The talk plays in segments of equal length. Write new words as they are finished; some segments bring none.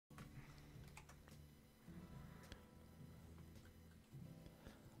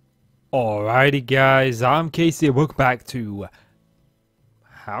Alrighty guys, I'm Casey and welcome back to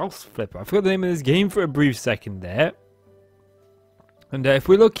House Flipper. I forgot the name of this game for a brief second there. And if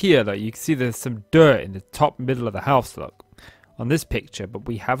we look here, though, you can see there's some dirt in the top middle of the house, look, on this picture, but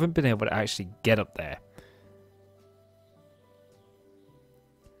we haven't been able to actually get up there.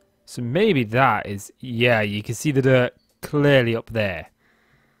 So maybe that is, yeah, you can see the dirt clearly up there.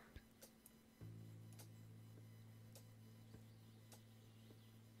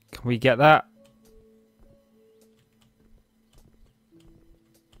 Can we get that?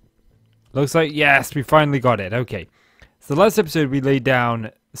 Looks like, yes, we finally got it. Okay. So last episode we laid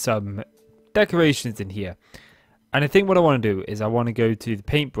down some decorations in here. And I think what I want to do is I want to go to the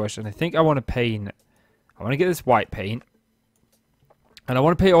paintbrush and I think I want to paint, I want to get this white paint. And I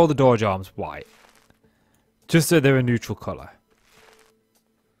want to paint all the door jambs white. Just so they're a neutral colour.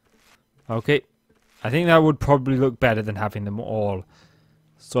 Okay. I think that would probably look better than having them all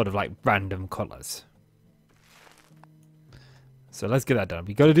sort of like random colours. So let's get that done.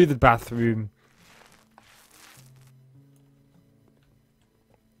 We got to do the bathroom.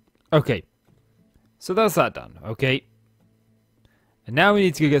 Okay. So that's that done. Okay. And now we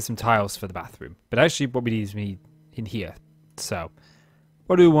need to go get some tiles for the bathroom. But actually what we need is in here. So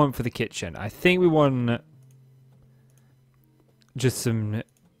what do we want for the kitchen? I think we want just some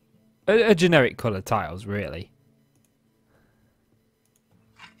a generic colour tiles, really.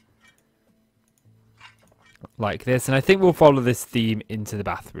 Like this, and I think we'll follow this theme into the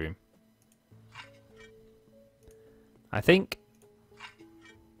bathroom. I think.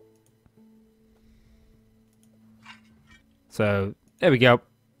 So, there we go.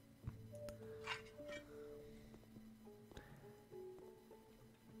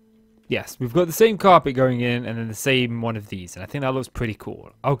 Yes, we've got the same carpet going in and then the same one of these, and I think that looks pretty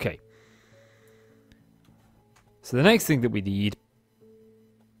cool. Okay. So the next thing that we need,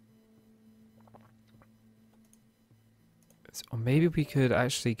 or maybe we could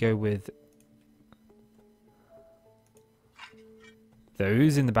actually go with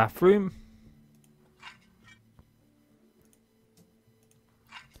those in the bathroom.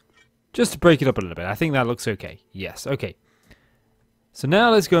 Just to break it up a little bit. I think that looks okay. Yes, okay. So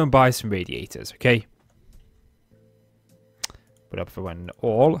now let's go and buy some radiators, okay? Put up for one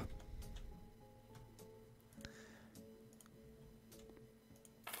all.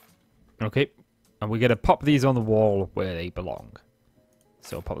 Okay. And we're going to pop these on the wall where they belong.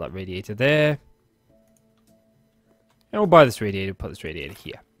 So we'll pop that radiator there. And we'll buy this radiator, put this radiator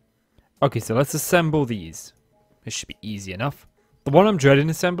here. Okay, so let's assemble these. This should be easy enough. The one I'm dreading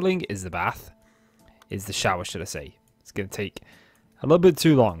assembling is the bath. Is the shower, should I say. It's going to take a little bit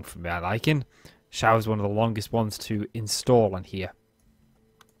too long for my liking. Shower's one of the longest ones to install on here.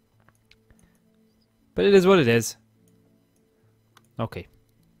 But it is what it is. Okay.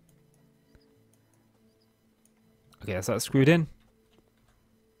 Okay, that's that screwed in.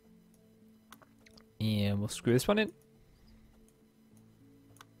 And we'll screw this one in.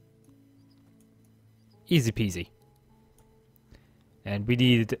 Easy peasy. And we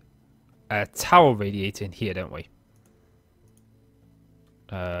need a towel radiator in here, don't we?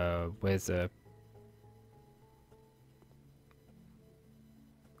 Where's the...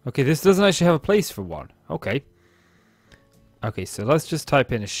 Okay, this doesn't actually have a place for one. Okay. Okay, so let's just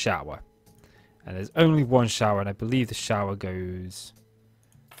type in a shower. And there's only one shower, and I believe the shower goes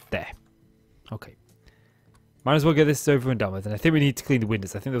there. Okay. Might as well get this over and done with. And I think we need to clean the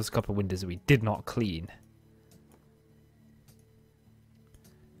windows. I think there was a couple of windows that we did not clean.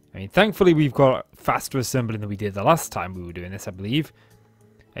 I mean, thankfully we've got faster assembling than we did the last time we were doing this, I believe.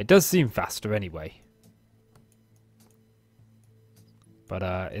 It does seem faster anyway. But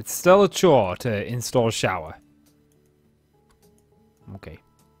it's still a chore to install a shower. Okay.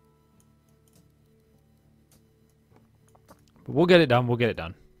 But we'll get it done, we'll get it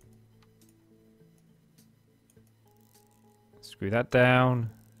done. Screw that down.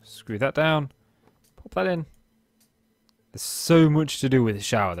 Screw that down. Pop that in. There's so much to do with the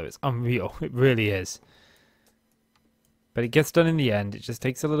shower though, it's unreal. It really is. But it gets done in the end, it just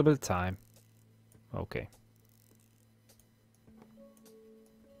takes a little bit of time. Okay.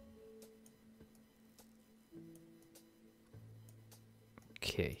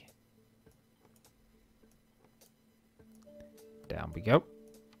 Okay. Down we go.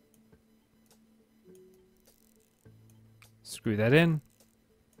 Screw that in.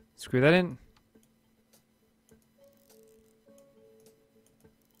 Screw that in.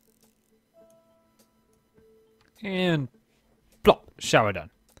 And plop, shower done.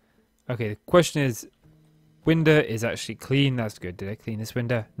 Okay, the question is, window is actually clean. That's good. Did I clean this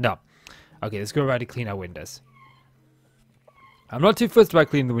window? No. Okay, let's go around and clean our windows. I'm not too fussed about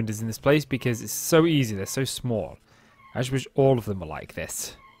cleaning the windows in this place because it's so easy. They're so small. I just wish all of them were like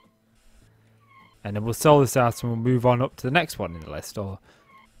this. And then we'll sell this out and we'll move on up to the next one in the list. Or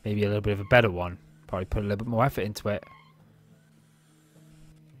maybe a little bit of a better one. Probably put a little bit more effort into it.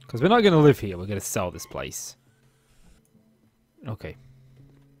 Because we're not going to live here. We're going to sell this place. Okay.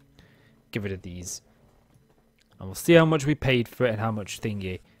 Get rid of these. And we'll see how much we paid for it and how much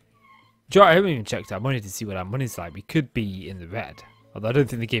thingy. Joe, I haven't even checked our money to see what our money's like. We could be in the red. Although I don't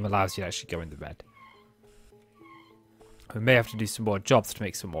think the game allows you to actually go in the red. We may have to do some more jobs to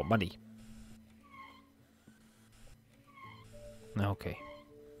make some more money. Okay.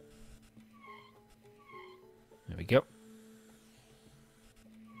 There we go.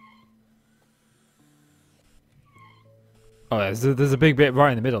 Oh, there's a big bit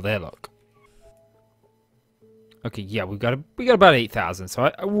right in the middle there, look. Okay, yeah, we got about 8,000,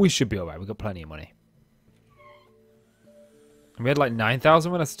 so we should be alright. We got plenty of money. And we had like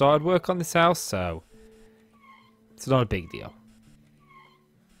 9,000 when I started work on this house, so it's not a big deal.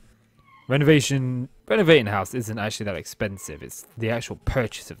 Renovating a house isn't actually that expensive. It's the actual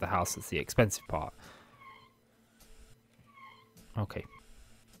purchase of the house that's the expensive part. Okay.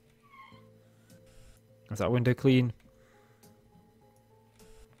 Is that window clean?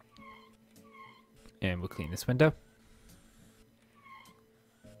 And we'll clean this window.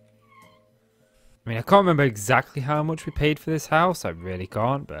 I mean, I can't remember exactly how much we paid for this house. I really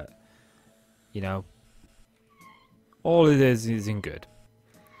can't, but, you know, all it is in good.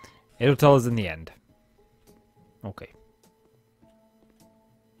 It'll tell us in the end. Okay.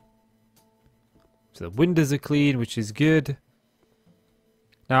 So the windows are clean, which is good.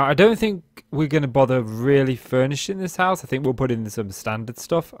 Now, I don't think we're going to bother really furnishing this house. I think we'll put in some standard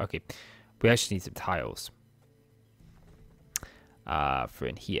stuff. Okay. We actually need some tiles. For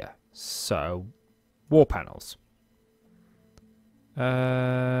in here. So, wall panels.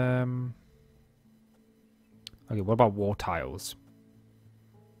 Okay, what about wall tiles?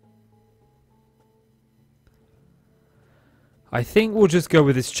 I think we'll just go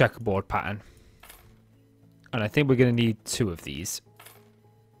with this checkerboard pattern. And I think we're going to need 2 of these.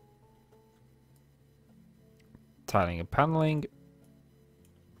 Tiling and paneling.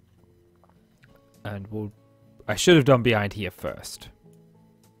 And I should have done behind here first.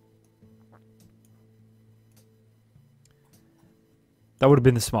 That would have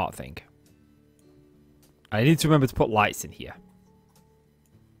been the smart thing. I need to remember to put lights in here.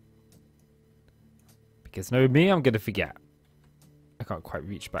 Because knowing me, I'm going to forget. I can't quite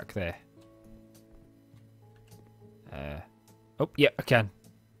reach back there. Oh, yeah, I can.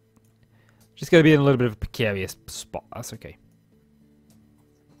 Just going to be in a little bit of a precarious spot. That's okay.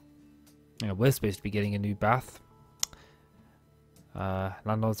 Yeah, we're supposed to be getting a new bath.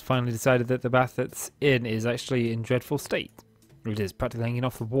 Landlord's finally decided that the bath that's in is actually in dreadful state. It is practically hanging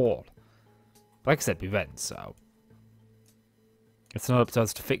off the wall. But like I said, we rent, so it's not up to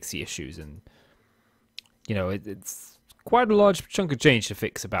us to fix the issues. And, you know, it's quite a large chunk of change to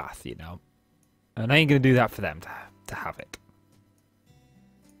fix a bath, you know. And I ain't going to do that for them to have it.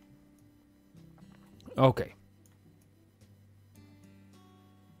 Okay.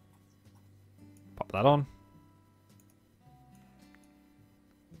 Pop that on.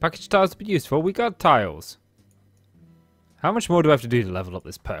 Package tiles to be useful. We got tiles. How much more do I have to do to level up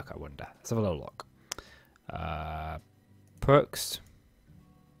this perk, I wonder? Let's have a little look. Perks.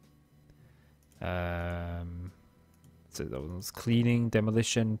 So that was cleaning,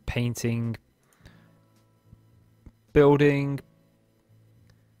 demolition, painting, building,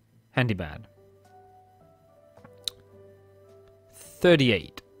 handyman.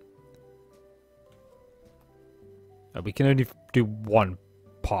 38. We can only do one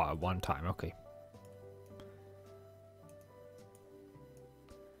part at one time. Okay.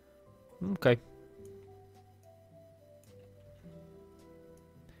 Okay.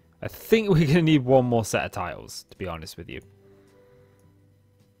 I think we're going to need one more set of tiles, to be honest with you.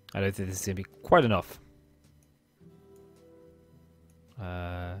 I don't think this is going to be quite enough.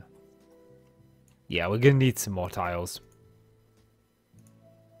 Yeah, we're going to need some more tiles.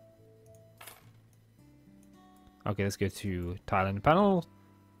 Okay, let's go to tile and panel.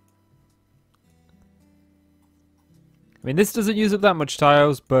 I mean, this doesn't use up that much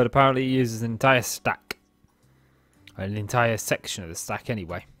tiles, but apparently it uses an entire stack. An entire section of the stack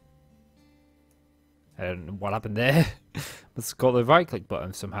anyway. I don't know what happened there. Let's got the right click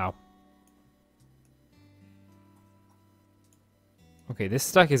button somehow. Okay, this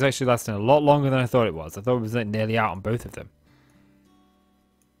stack is actually lasting a lot longer than I thought it was. I thought it was like nearly out on both of them.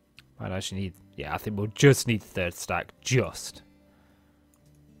 Might actually need... Yeah, I think we'll just need the third stack. Just.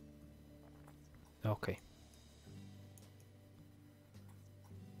 Okay.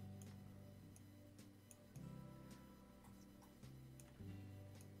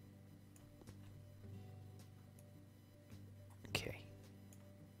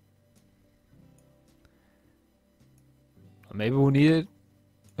 maybe we'll need it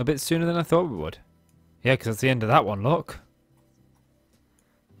a bit sooner than I thought we would. Yeah, because that's the end of that one, look.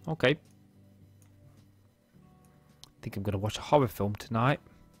 Okay. I think I'm going to watch a horror film tonight.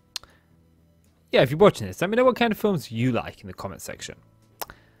 Yeah, if you're watching this, let me know what kind of films you like in the comment section.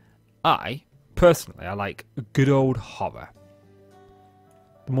 Personally, I like good old horror.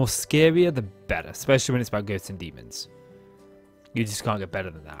 The more scarier, the better, especially when it's about ghosts and demons. You just can't get better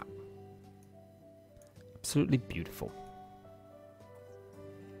than that. Absolutely beautiful.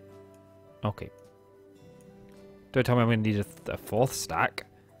 Okay. Don't tell me I'm going to need a fourth stack.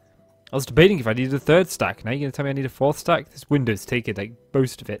 I was debating if I needed a third stack. Now you're going to tell me I need a fourth stack? This window's taking like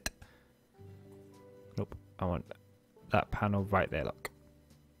most of it. Nope. I want that panel right there, look.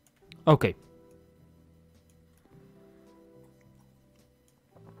 Okay.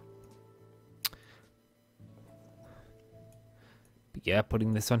 But yeah,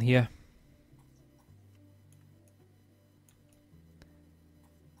 putting this on here.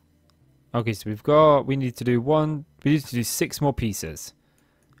 Okay, so we need to do 6 more pieces.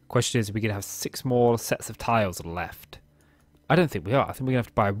 Question is, are we going to have 6 more sets of tiles left? I don't think we are. I think we're going to have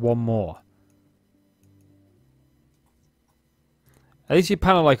to buy 1 more. At least you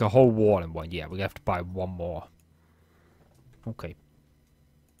panel like a whole wall in one. Yeah, we're going to have to buy 1 more. Okay.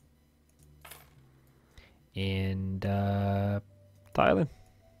 And, tiling.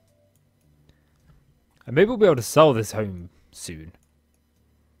 And maybe we'll be able to sell this home soon.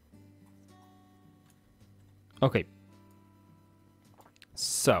 Okay.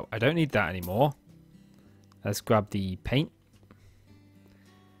 So, I don't need that anymore. Let's grab the paint.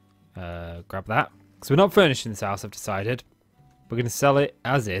 Grab that. Because we're not furnishing this house, I've decided. We're going to sell it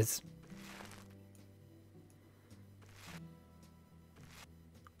as is.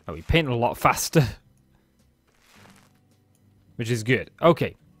 Oh, we paint a lot faster. Which is good.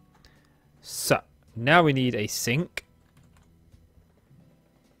 Okay. So, now we need a sink.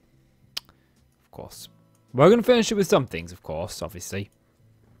 Of course. We're going to finish it with some things, of course, obviously.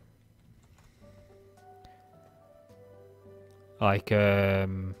 Like,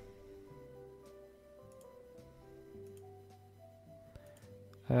 what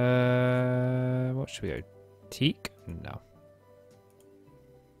should we go? Teak? No.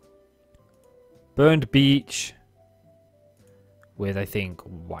 Burned beech. With, I think,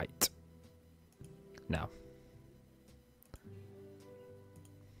 white. No.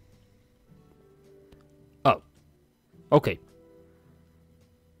 Oh. Okay.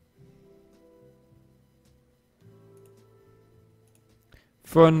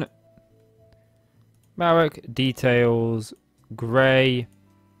 Front. Marek. Details. Grey.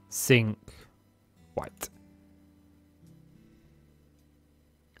 Sink. White.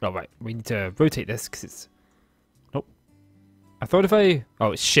 Oh, right. We need to rotate this because it's... Nope. I thought if I...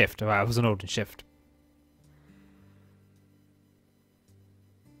 Oh, it's shift. Alright, I wasn't holding shift.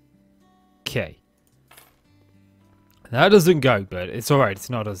 Okay. That doesn't go good. It's alright. It's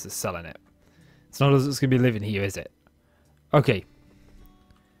not us that's selling it. It's not us that's going to be living here, is it? Okay.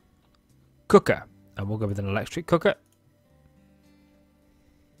 Cooker. And we'll go with an electric cooker.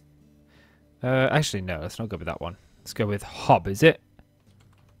 Actually, no. Let's not go with that one. Let's go with hob, is it?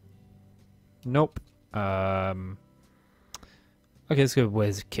 Nope. Okay, let's go with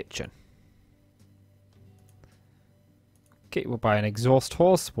where's kitchen. Okay, we'll buy an exhaust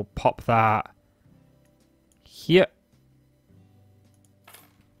horse. We'll pop that here.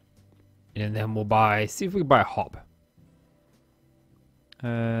 And then we'll buy... See if we can buy a hob. Get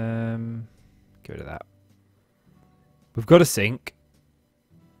rid of that. We've got a sink.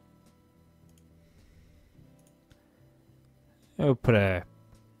 We'll put a...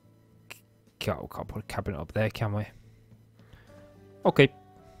 Can't put a cabinet up there, can we? Okay.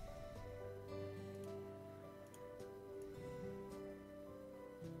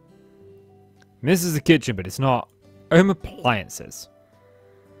 This is the kitchen, but it's not home appliances.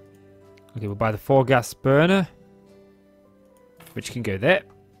 Okay, we'll buy the 4-gas burner, which can go there.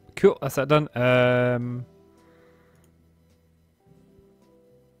 Cool, that's that done.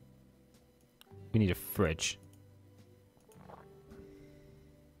 We need a fridge.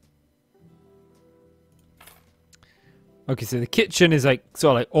 Okay, so the kitchen is like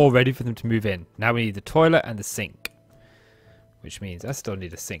sort of like all ready for them to move in. Now we need the toilet and the sink, which means I still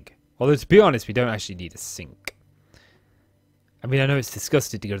need a sink. Although to be honest, we don't actually need a sink. I mean, I know it's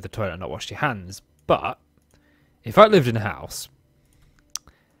disgusting to go to the toilet and not wash your hands, but if I lived in a house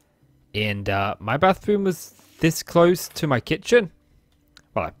and my bathroom was this close to my kitchen,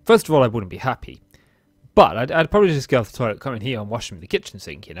 well, first of all, I wouldn't be happy. But I'd probably just go to the toilet, come in here and wash them in the kitchen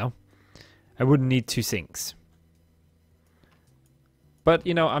sink, you know? I wouldn't need 2 sinks. But,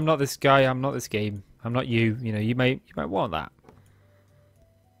 you know, I'm not this guy, I'm not this game. I'm not you. You know, you might want that.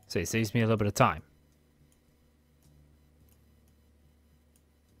 So it saves me a little bit of time.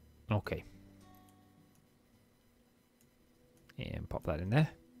 Okay. And pop that in there.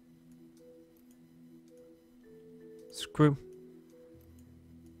 Screw.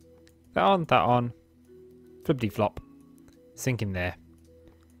 That on. Flippity flop. Sink in there.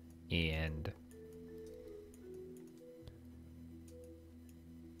 And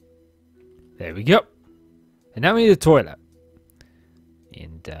there we go. And now we need a toilet.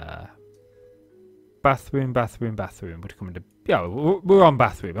 And bathroom. We're coming to, yeah, we're on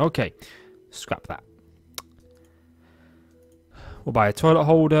bathroom. Okay, scrap that. We'll buy a toilet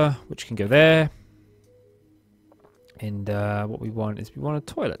holder, which can go there. And what we want is we want a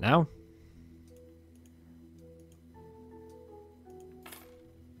toilet now.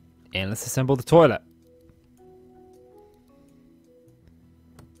 And let's assemble the toilet.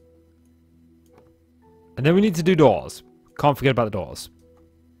 And then we need to do doors. Can't forget about the doors.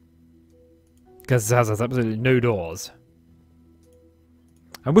 Because this house has absolutely no doors.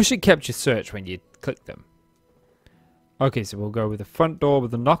 I wish it kept your search when you click them. Okay, so we'll go with the front door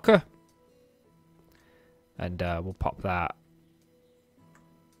with the knocker. And we'll pop that.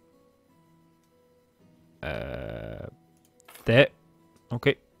 There.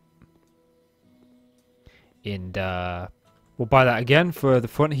 Okay. And we'll buy that again for the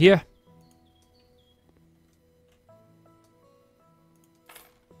front here.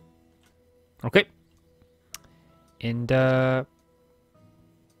 Okay. And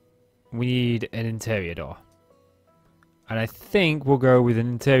we need an interior door. And I think we'll go with an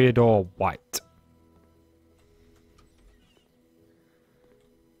interior door white.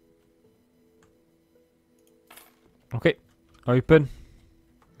 Okay. Open.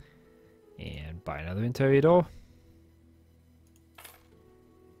 And buy another interior door.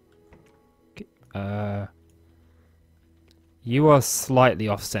 Okay. You are slightly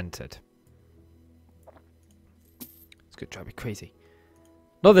off-centered. It's gonna drive me crazy.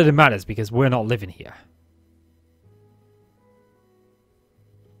 Not that it matters because we're not living here.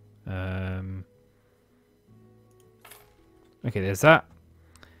 Okay, there's that.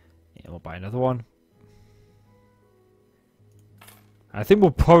 And we'll buy another one. I think we'll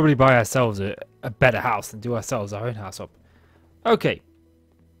probably buy ourselves a better house and do ourselves our own house up. Okay.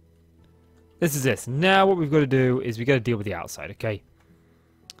 This is this. Now what we've got to do is we've got to deal with the outside, okay?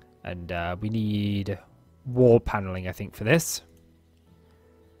 And we need wall paneling, I think, for this.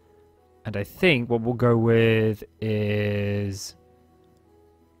 And I think what we'll go with is...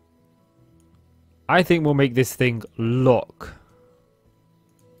 I think we'll make this thing look.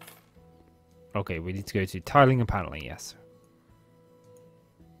 Okay, we need to go to tiling and paneling, yes.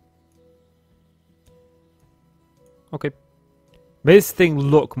 Okay. Make this thing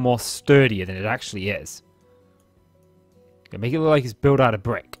look more sturdier than it actually is. Make it look like it's built out of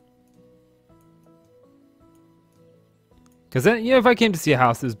brick. Because then, you know, if I came to see a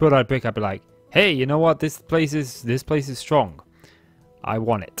house that was built out of brick, I'd be like, hey, you know what? This place is strong. I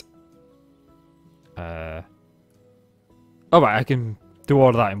want it. Alright, I can do all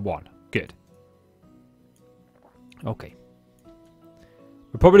of that in one. Good. Okay.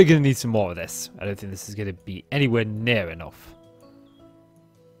 We're probably going to need some more of this. I don't think this is going to be anywhere near enough.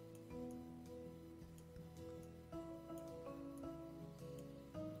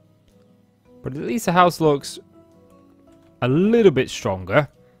 But at least the house looks a little bit stronger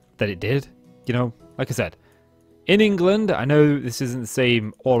than it did. You know, like I said, in England, I know this isn't the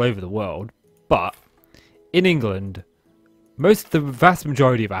same all over the world, but in England, the vast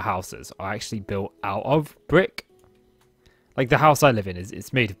majority of our houses are actually built out of brick. Like the house I live in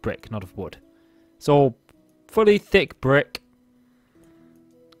it's made of brick, not of wood. It's all fully thick brick.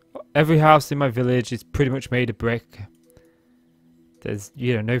 Every house in my village is pretty much made of brick. There's,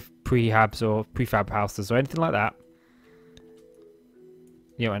 you know, no prehabs or prefab houses or anything like that.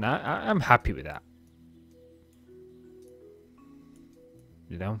 You know, and I'm happy with that.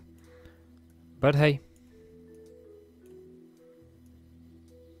 You know? But hey.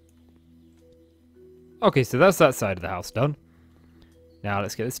 Okay, so that's that side of the house done. Now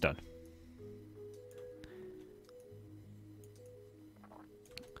let's get this done.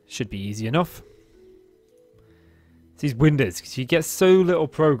 Should be easy enough. It's these windows, because you get so little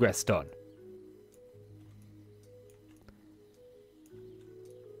progress done.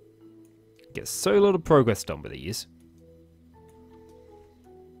 Get so little progress done with these.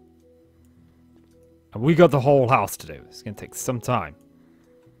 And we got the whole house to do. It's going to take some time.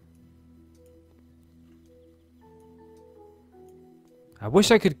 I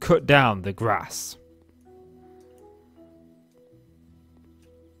wish I could cut down the grass.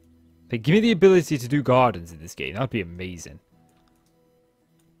 Like, give me the ability to do gardens in this game. That'd be amazing.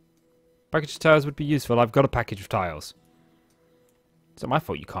 Package of tiles would be useful. I've got a package of tiles. It's not my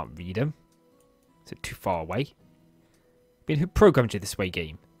fault you can't read them. Is it too far away? I mean, who programmed you this way,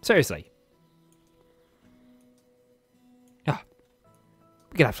 game? Seriously. Ah.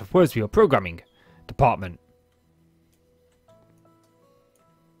 We're gonna have to have words with your programming department.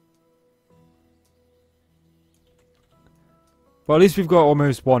 Well, at least we've got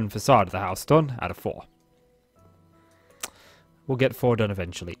almost one facade of the house done out of 4. We'll get 4 done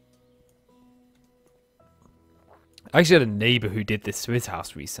eventually. I actually had a neighbour who did this to his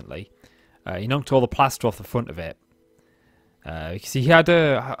house recently. He knocked all the plaster off the front of it. Because he had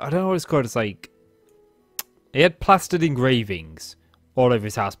I don't know what it's called, it's like... He had plastered engravings all over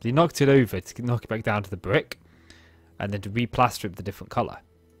his house, but he knocked it over to knock it back down to the brick. And then to replaster it with a different colour.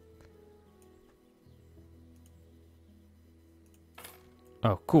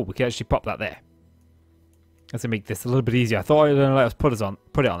 Oh, cool. We can actually pop that there. That's going to make this a little bit easier. I thought it was going to let us put it on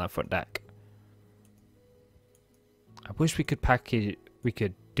that front deck. I wish we could package... We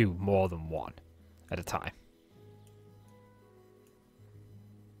could do more than one at a time.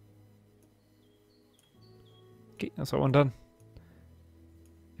 Okay, that's that one done.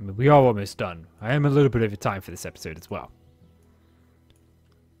 I mean, we are almost done. I am a little bit over time for this episode as well.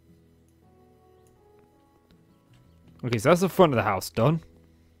 Okay, so that's the front of the house done.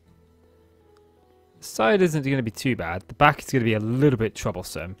 The side isn't going to be too bad. The back is going to be a little bit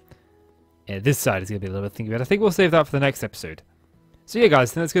troublesome. Yeah, this side is going to be a little bit thinky, but I think we'll save that for the next episode. So yeah,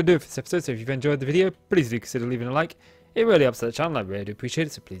 guys, I think that's going to do it for this episode. So if you've enjoyed the video, please do consider leaving a like. It really helps the channel. I really do appreciate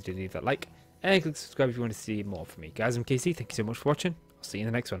it, so please do leave that like. And click subscribe if you want to see more from me. Guys, I'm Casey. Thank you so much for watching. I'll see you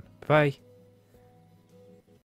in the next one. Bye.